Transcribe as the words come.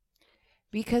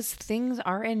because things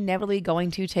are inevitably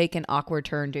going to take an awkward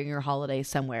turn during your holiday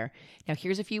somewhere. Now,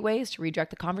 here's a few ways to redirect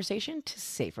the conversation to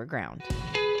safer ground.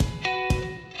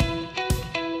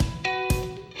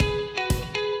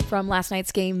 From last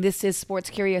night's game, this is Sports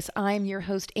Curious. I'm your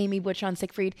host, Amy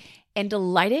Butchon-Siegfried, and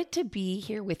delighted to be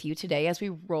here with you today as we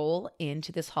roll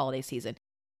into this holiday season.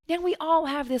 Now, we all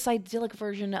have this idyllic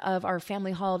version of our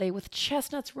family holiday with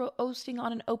chestnuts roasting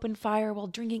on an open fire while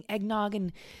drinking eggnog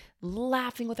and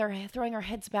laughing with throwing our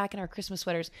heads back in our Christmas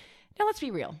sweaters. Now, let's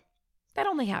be real. That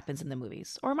only happens in the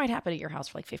movies, or it might happen at your house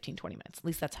for like 15, 20 minutes. At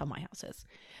least that's how my house is.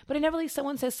 But inevitably,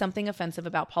 someone says something offensive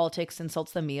about politics,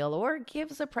 insults the meal, or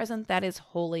gives a present that is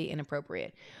wholly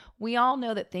inappropriate. We all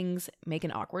know that things make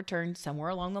an awkward turn somewhere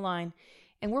along the line,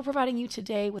 and we're providing you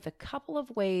today with a couple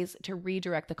of ways to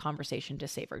redirect the conversation to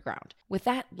safer ground. With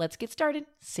that, let's get started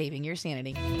saving your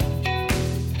sanity.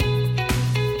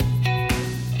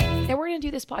 Now, we're going to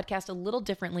do this podcast a little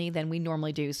differently than we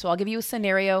normally do. So I'll give you a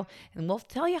scenario and we'll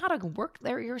tell you how to work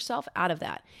yourself out of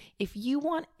that. If you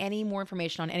want any more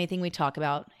information on anything we talk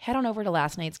about, head on over to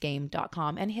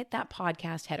lastnightsgame.com and hit that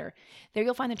podcast header. There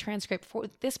you'll find the transcript for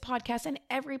this podcast and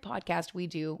every podcast we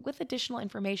do with additional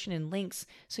information and links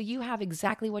so you have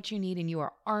exactly what you need and you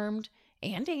are armed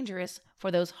and dangerous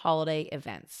for those holiday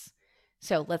events.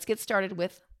 So let's get started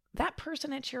with that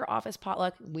person at your office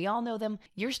potluck. We all know them.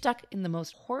 You're stuck in the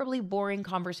most horribly boring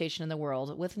conversation in the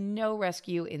world with no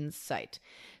rescue in sight.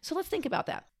 So let's think about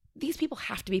that. These people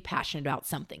have to be passionate about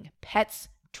something: pets,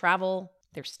 travel,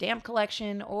 their stamp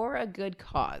collection, or a good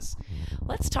cause.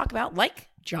 Let's talk about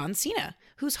John Cena,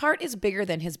 whose heart is bigger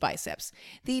than his biceps.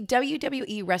 The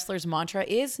WWE wrestler's mantra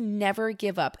is never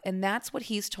give up, and that's what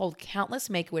he's told countless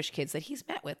Make-A-Wish kids that he's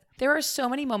met with. There are so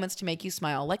many moments to make you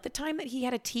smile, like the time that he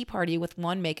had a tea party with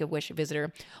one Make-A-Wish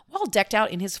visitor while decked out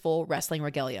in his full wrestling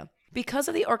regalia. Because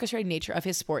of the orchestrated nature of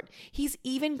his sport, he's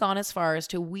even gone as far as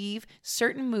to weave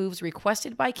certain moves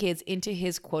requested by kids into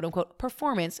his quote-unquote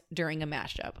performance during a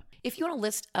mashup. If you want a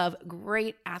list of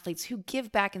great athletes who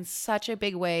give back in such a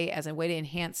big way as a way to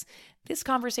enhance this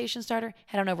conversation starter,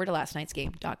 head on over to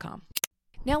lastnightsgame.com.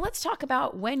 Now let's talk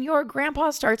about when your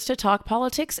grandpa starts to talk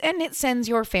politics and it sends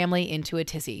your family into a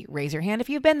tizzy. Raise your hand if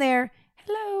you've been there.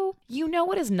 Hello. You know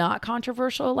what is not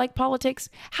controversial like politics?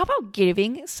 How about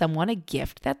giving someone a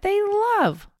gift that they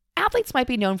love? Athletes might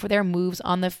be known for their moves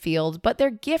on the field, but their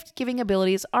gift-giving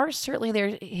abilities are certainly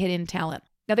their hidden talent.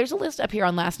 Now, there's a list up here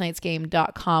on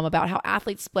lastnightsgame.com about how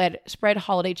athletes spread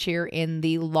holiday cheer in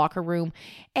the locker room.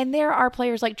 And there are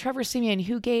players like Trevor Siemian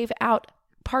who gave out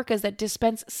parkas that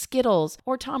dispense Skittles,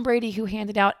 or Tom Brady who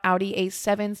handed out Audi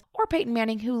A7s, or Peyton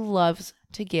Manning who loves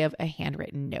to give a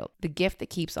handwritten note, the gift that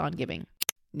keeps on giving.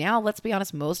 Now, let's be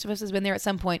honest, most of us has been there at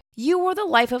some point. You were the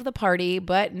life of the party,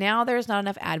 but now there's not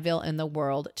enough Advil in the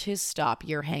world to stop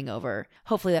your hangover.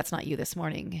 Hopefully that's not you this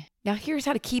morning. Now, here's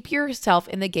how to keep yourself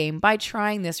in the game by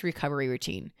trying this recovery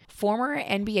routine. Former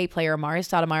NBA player Amar'e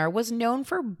Stoudemire was known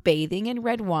for bathing in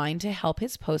red wine to help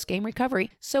his post-game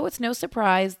recovery, so it's no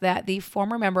surprise that the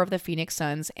former member of the Phoenix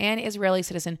Suns and Israeli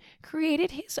citizen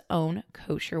created his own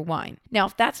kosher wine. Now,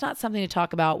 if that's not something to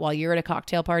talk about while you're at a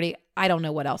cocktail party, I don't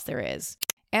know what else there is.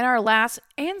 And our last,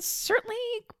 and certainly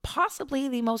possibly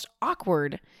the most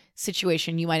awkward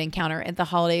situation you might encounter at the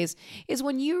holidays is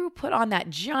when you put on that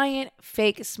giant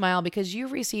fake smile because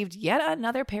you've received yet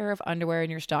another pair of underwear in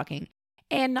your stocking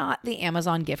and not the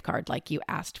Amazon gift card like you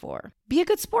asked for. Be a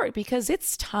good sport because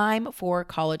it's time for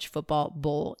college football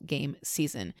bowl game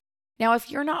season. Now,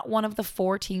 if you're not one of the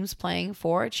 4 teams playing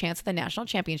for a chance at the national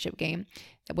championship game,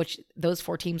 which those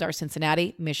 4 teams are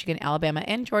Cincinnati, Michigan, Alabama,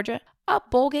 and Georgia, a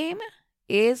bowl game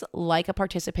is like a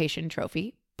participation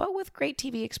trophy, but with great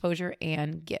TV exposure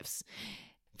and gifts.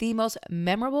 The most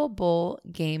memorable bowl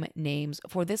game names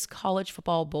for this college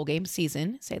football bowl game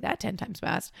season, say that 10 times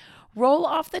fast, roll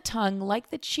off the tongue like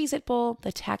the Cheez-It Bowl,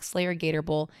 the Tax Slayer Gator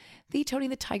Bowl, the Tony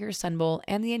the Tiger Sun Bowl,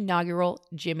 and the inaugural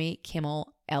Jimmy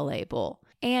Kimmel LA Bowl.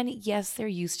 And yes, there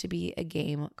used to be a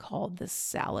game called the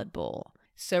Salad Bowl.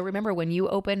 So remember, when you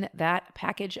open that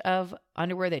package of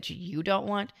underwear that you don't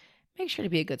want, make sure to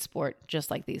be a good sport, just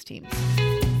like these teams.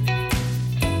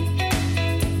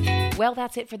 Well,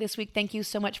 that's it for this week. Thank you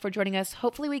so much for joining us.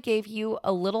 Hopefully we gave you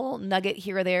a little nugget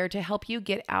here or there to help you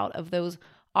get out of those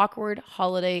awkward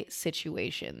holiday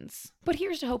situations. But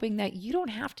here's to hoping that you don't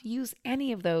have to use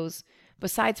any of those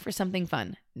besides for something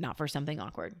fun, not for something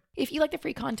awkward. If you like the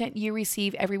free content you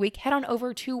receive every week, head on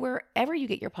over to wherever you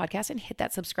get your podcast and hit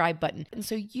that subscribe button, and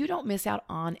so you don't miss out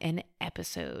on an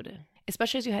episode.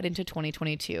 Especially as you head into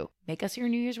 2022. Make us your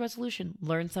New Year's resolution.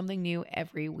 Learn something new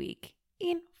every week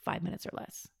in 5 minutes or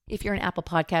less. If you're an Apple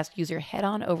Podcast user, head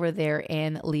on over there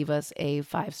and leave us a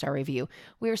 5-star review.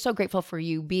 We are so grateful for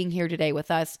you being here today with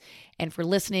us and for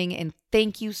listening. And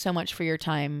thank you so much for your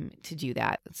time to do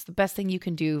that. It's the best thing you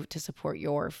can do to support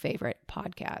your favorite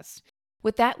podcast.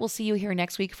 With that, we'll see you here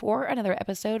next week for another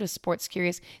episode of Sports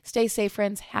Curious. Stay safe,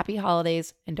 friends. Happy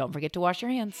holidays. And don't forget to wash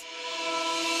your hands.